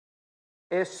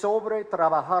Es sobre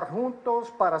trabajar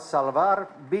juntos para salvar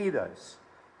vidas.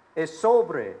 Es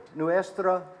sobre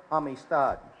nuestra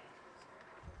amistad.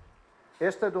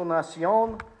 Esta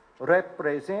donación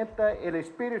representa el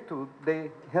espíritu de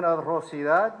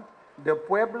generosidad del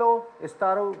pueblo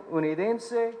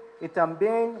estadounidense y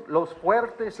también los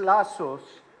fuertes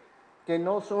lazos que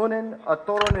nos unen a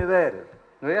todo nivel,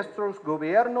 nuestros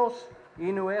gobiernos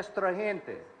y nuestra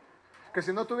gente. Que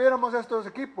si no tuviéramos estos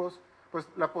equipos, pues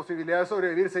la posibilidad de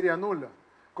sobrevivir sería nula.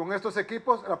 Con estos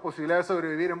equipos la posibilidad de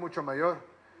sobrevivir es mucho mayor.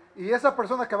 Y esas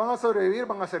personas que van a sobrevivir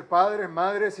van a ser padres,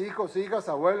 madres, hijos, hijas,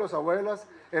 abuelos, abuelas,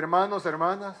 hermanos,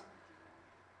 hermanas.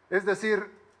 Es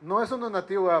decir, no es un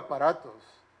donativo de aparatos,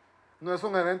 no es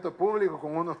un evento público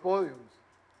con unos podios.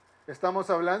 Estamos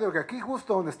hablando de que aquí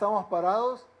justo donde estamos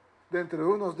parados, dentro de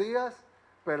unos días,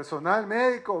 personal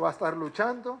médico va a estar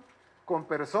luchando con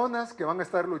personas que van a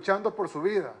estar luchando por su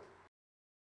vida.